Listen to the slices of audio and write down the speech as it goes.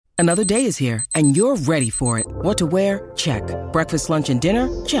Another day is here, and you're ready for it. What to wear? Check. Breakfast, lunch, and dinner?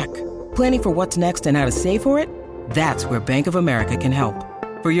 Check. Planning for what's next and how to save for it? That's where Bank of America can help.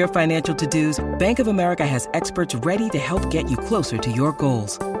 For your financial to-dos, Bank of America has experts ready to help get you closer to your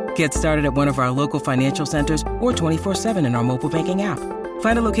goals. Get started at one of our local financial centers or 24/7 in our mobile banking app.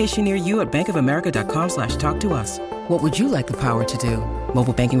 Find a location near you at bankofamerica.com/talktous. What would you like the power to do?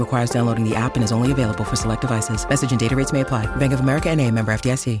 Mobile banking requires downloading the app and is only available for select devices. Message and data rates may apply. Bank of America N.A., member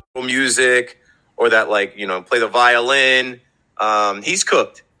FDIC. Music or that, like, play the violin. He's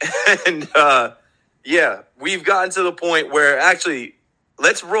cooked. And, we've gotten to the point where actually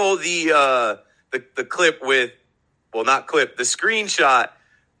let's roll the clip with, well, not clip, the screenshot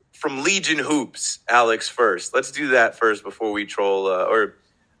from Legion Hoops, Alex, first. Let's do that first before we troll, or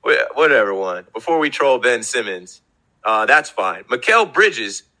whatever one, before we troll Ben Simmons. That's fine. Mikal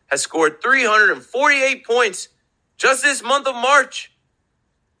Bridges has scored 348 points just this month of March.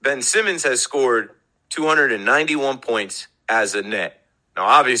 Ben Simmons has scored 291 points as a net. Now,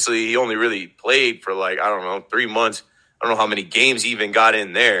 obviously, he only really played for 3 months. I don't know how many games he even got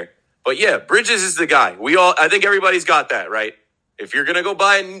in there. But yeah, Bridges is the guy. I think everybody's got that, right? If you're going to go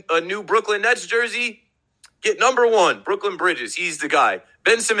buy a new Brooklyn Nets jersey, get number 1, Brooklyn Bridges. He's the guy.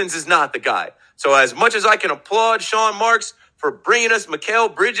 Ben Simmons is not the guy. So as much as I can applaud Sean Marks for bringing us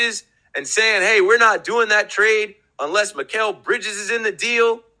Mikal Bridges and saying, hey, we're not doing that trade unless Mikal Bridges is in the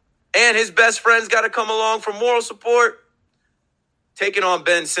deal and his best friend's got to come along for moral support, taking on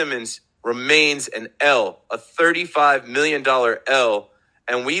Ben Simmons remains an L, a $35 million L.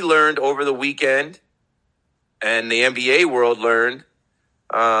 And we learned over the weekend, and the NBA world learned,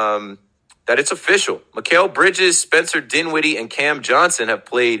 that it's official. Mikal Bridges, Spencer Dinwiddie, and Cam Johnson have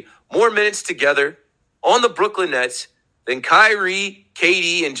played more minutes together on the Brooklyn Nets than Kyrie,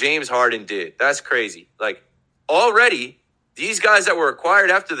 KD, and James Harden did. That's crazy. Like, already, these guys that were acquired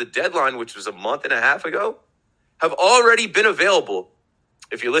after the deadline, which was a month and a half ago, have already been available.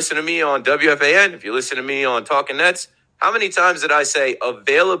 If you listen to me on WFAN, if you listen to me on Talking Nets, how many times did I say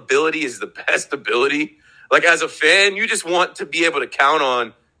availability is the best ability? Like, as a fan, you just want to be able to count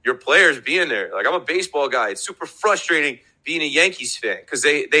on your players being there. Like, I'm a baseball guy. It's super frustrating being a Yankees fan because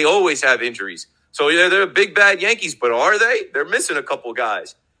they always have injuries. So, yeah, they're big, bad Yankees, but are they? They're missing a couple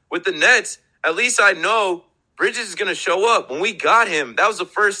guys. With the Nets, at least I know Bridges is going to show up. When we got him, that was the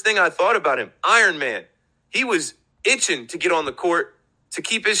first thing I thought about him. Iron Man. He was itching to get on the court to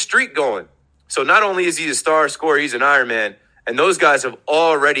keep his streak going. So not only is he a star scorer, he's an Iron Man. And those guys have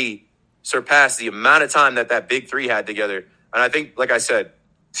already surpassed the amount of time that big three had together. And I think, like I said,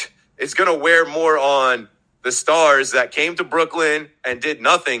 it's going to wear more on the stars that came to Brooklyn and did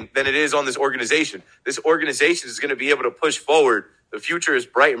nothing than it is on this organization. This organization is going to be able to push forward. The future is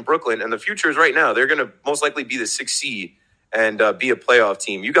bright in Brooklyn, and the future is right now. They're going to most likely be the 6th seed and be a playoff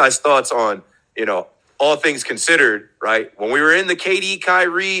team. You guys' thoughts on, all things considered, right? When we were in the KD,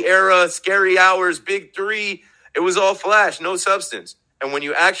 Kyrie era, scary hours, big three, it was all flash, no substance. And when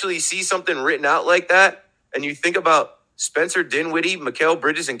you actually see something written out like that, and you think about Spencer Dinwiddie, Mikal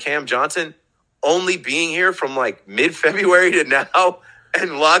Bridges, and Cam Johnson only being here from like mid-February to now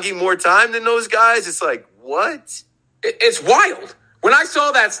and logging more time than those guys, it's like, what? It's wild. When I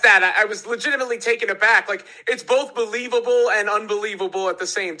saw that stat, I was legitimately taken aback. Like, it's both believable and unbelievable at the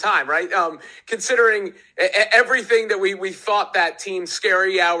same time, right? Considering everything that we thought that team's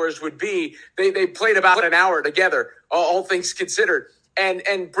scary hours would be, they played about an hour together, all things considered.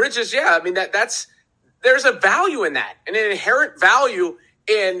 And Bridges, yeah, I mean, there's a value in that, an inherent value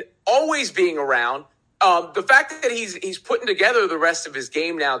in always being around. The fact that he's putting together the rest of his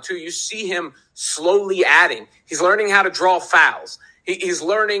game now, too, you see him slowly adding. He's learning how to draw fouls. He's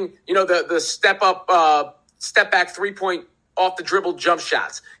learning, the step back 3-point off the dribble jump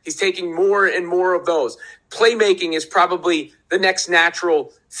shots. He's taking more and more of those. Playmaking is probably the next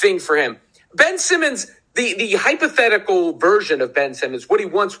natural thing for him. Ben Simmons, the hypothetical version of Ben Simmons, what he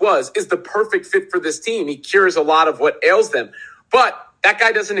once was, is the perfect fit for this team. He cures a lot of what ails them. But that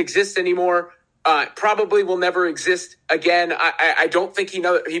guy doesn't exist anymore. Probably will never exist again. I don't think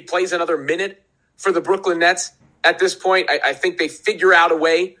he plays another minute for the Brooklyn Nets at this point. I think they figure out a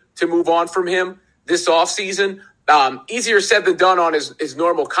way to move on from him this offseason. Easier said than done on his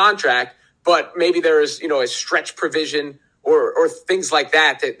normal contract, but maybe there is, a stretch provision or things like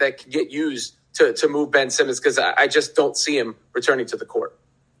that can get used to move Ben Simmons, because I just don't see him returning to the court.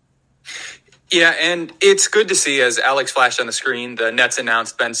 Yeah, and it's good to see, as Alex flashed on the screen, the Nets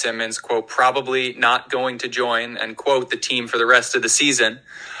announced Ben Simmons, quote, probably not going to join, and quote, the team for the rest of the season.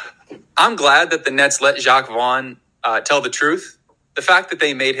 I'm glad that the Nets let Jacques Vaughn tell the truth. The fact that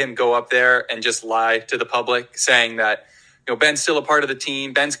they made him go up there and just lie to the public, saying that Ben's still a part of the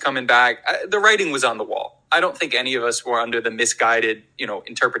team. Ben's coming back. The writing was on the wall. I don't think any of us were under the misguided,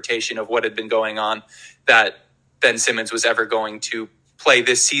 interpretation of what had been going on, that Ben Simmons was ever going to play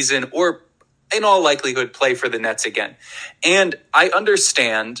this season or in all likelihood play for the Nets again. And I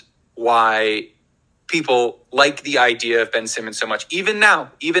understand why people like the idea of Ben Simmons so much. Even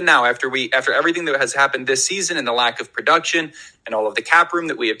now, after everything that has happened this season and the lack of production and all of the cap room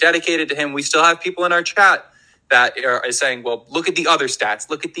that we have dedicated to him, we still have people in our chat that are saying, well, look at the other stats.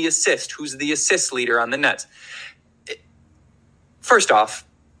 Look at the assist. Who's the assist leader on the Nets? First off,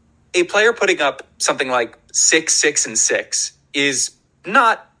 a player putting up something like 6, 6, and 6 is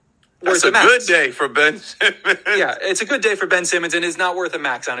not worth a max. That's a good day for Ben Simmons. Yeah, it's a good day for Ben Simmons and is not worth a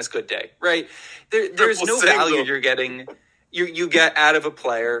max on his good day, right? There's no value you're getting. You get out of a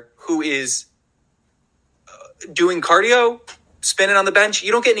player who is doing cardio, spinning on the bench.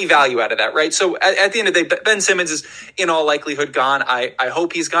 You don't get any value out of that, right? So at the end of the day, Ben Simmons is in all likelihood gone. I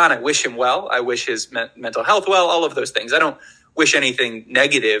hope he's gone. I wish him well. I wish his mental health well, all of those things. I don't wish anything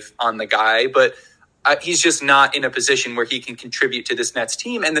negative on the guy, but he's just not in a position where he can contribute to this Nets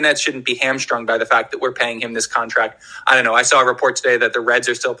team, and the Nets shouldn't be hamstrung by the fact that we're paying him this contract. I don't know. I saw a report today that the Reds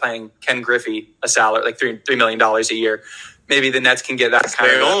are still paying Ken Griffey a salary, like $3 million a year. Maybe the Nets can get that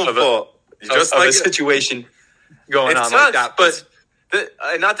kind of a situation going on like that. But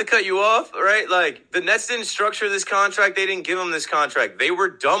not to cut you off, right? Like, the Nets didn't structure this contract. They didn't give him this contract. They were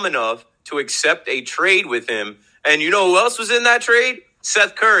dumb enough to accept a trade with him. And you know who else was in that trade?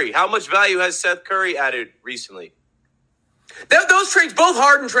 Seth Curry. How much value has Seth Curry added recently? Those trades, both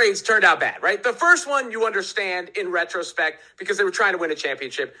Harden trades, turned out bad, right? The first one you understand in retrospect because they were trying to win a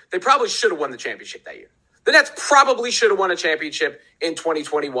championship. They probably should have won the championship that year. The Nets probably should have won a championship in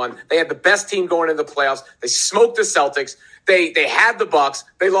 2021. They had the best team going into the playoffs. They smoked the Celtics. They had the Bucks.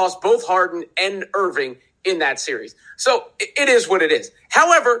 They lost both Harden and Irving in that series. So it is what it is.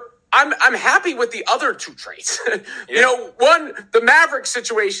 However, I'm happy with the other two trades. One, the Mavericks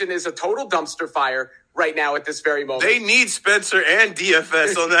situation is a total dumpster fire right now at this very moment. They need Spencer and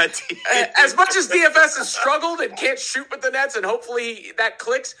DFS on that team. As much as DFS has struggled and can't shoot with the Nets, and hopefully that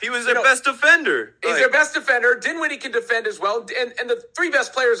clicks. He was their best defender. He's their best defender. Dinwiddie can defend as well. And the three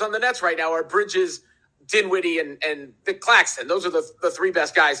best players on the Nets right now are Bridges, Dinwiddie, and Vic Claxton. Those are the three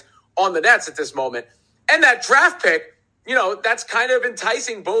best guys on the Nets at this moment. And that draft pick, that's kind of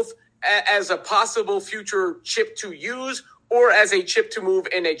enticing both as a possible future chip to use or as a chip to move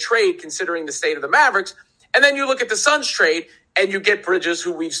in a trade, considering the state of the Mavericks. And then you look at the Suns trade and you get Bridges,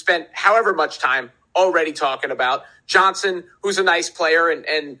 who we've spent however much time already talking about. Johnson, who's a nice player,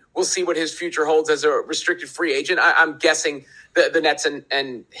 and we'll see what his future holds as a restricted free agent. I'm guessing the Nets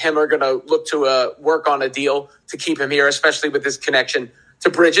and him are going to look to work on a deal to keep him here, especially with his connection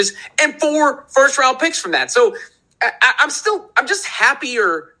to Bridges, and 4 first-round picks from that. So I'm just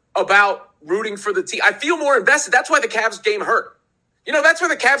happier about rooting for the team. I feel more invested. That's why the Cavs game hurt. That's where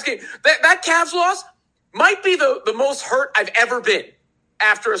the Cavs game, that Cavs loss might be the most hurt I've ever been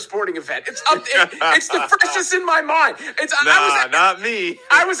after a sporting event. It's the freshest in my mind. Not me.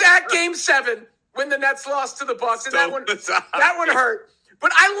 I was at Game 7 when the Nets lost to the Bucks, and that one hurt.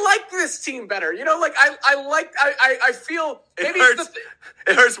 But I like this team better. I feel maybe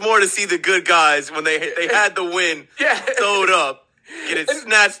it hurts more to see the good guys when they had the win sewed up. Get it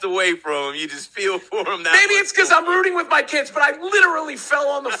snatched away from him. You just feel for him. Maybe it's because I'm rooting with my kids, but I literally fell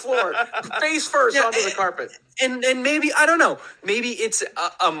on the floor, face first onto the carpet. And maybe, I don't know, maybe it's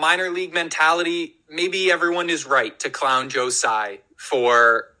a minor league mentality. Maybe everyone is right to clown Joe Tsai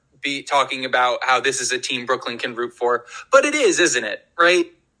for talking about how this is a team Brooklyn can root for. But it is, isn't it?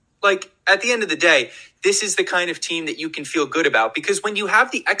 Right? Like, at the end of the day, this is the kind of team that you can feel good about, because when you have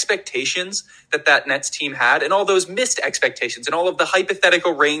the expectations that Nets team had and all those missed expectations and all of the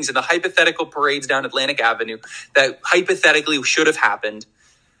hypothetical rings and the hypothetical parades down Atlantic Avenue that hypothetically should have happened,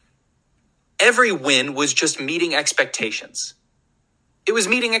 every win was just meeting expectations. It was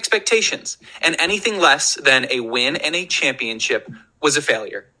meeting expectations, and anything less than a win and a championship was a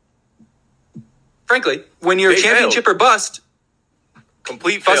failure. Frankly, when you're championship or bust,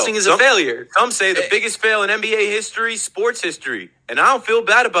 complete fail. Busting is a failure. Some say the biggest fail in NBA history, sports history. And I don't feel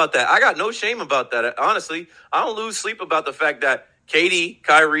bad about that. I got no shame about that. Honestly, I don't lose sleep about the fact that KD,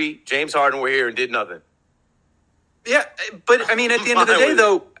 Kyrie, James Harden were here and did nothing. Yeah, but I mean, at the end of the day,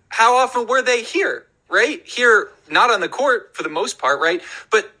 though, how often were they here? Right? Here, not on the court for the most part, right?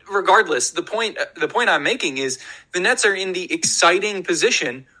 But regardless, the point I'm making is the Nets are in the exciting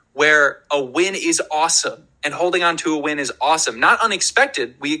position where a win is awesome. And holding on to a win is awesome. Not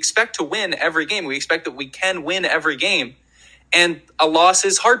unexpected. We expect to win every game. We expect that we can win every game. And a loss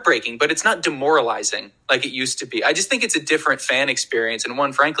is heartbreaking, but it's not demoralizing. like it used to be. I just think it's a different fan experience, and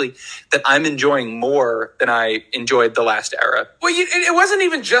one, frankly, that I'm enjoying more than I enjoyed the last era. Well, it wasn't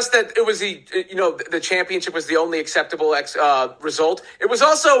even just that it was the championship was the only acceptable result. It was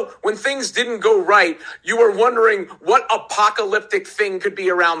also when things didn't go right, you were wondering what apocalyptic thing could be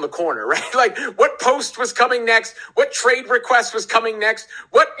around the corner, right? Like what post was coming next, what trade request was coming next,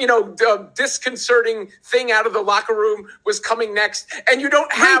 what disconcerting thing out of the locker room was coming next, and you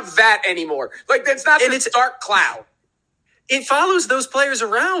don't have that anymore. Like that's not this dark cloud. It follows those players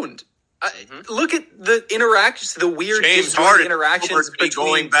around. Look at the interactions, the weird James Harden interactions between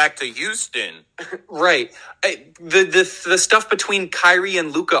going back to Houston. Right. The stuff between Kyrie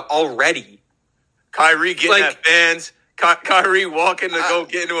and Luka already. Kyrie getting at fans. Kyrie walking to go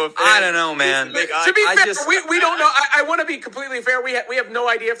get into a fan. I don't know, man. To be fair, we don't know. I want to be completely fair. We have no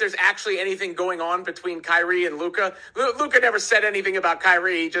idea if there's actually anything going on between Kyrie and Luka. Luka never said anything about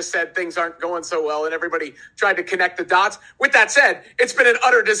Kyrie. He just said things aren't going so well, and everybody tried to connect the dots. With that said, it's been an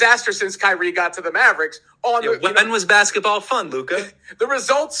utter disaster since Kyrie got to the Mavericks. When was basketball fun, Luka? The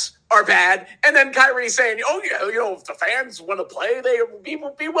results are bad, and then Kyrie saying, "Oh yeah, if the fans want to play, they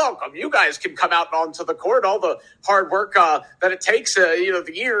be welcome. You guys can come out onto the court. All the hard work that it takes,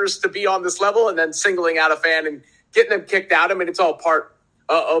 the years to be on this level, and then singling out a fan and getting them kicked out. I mean, it's all part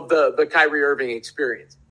of the Kyrie Irving experience."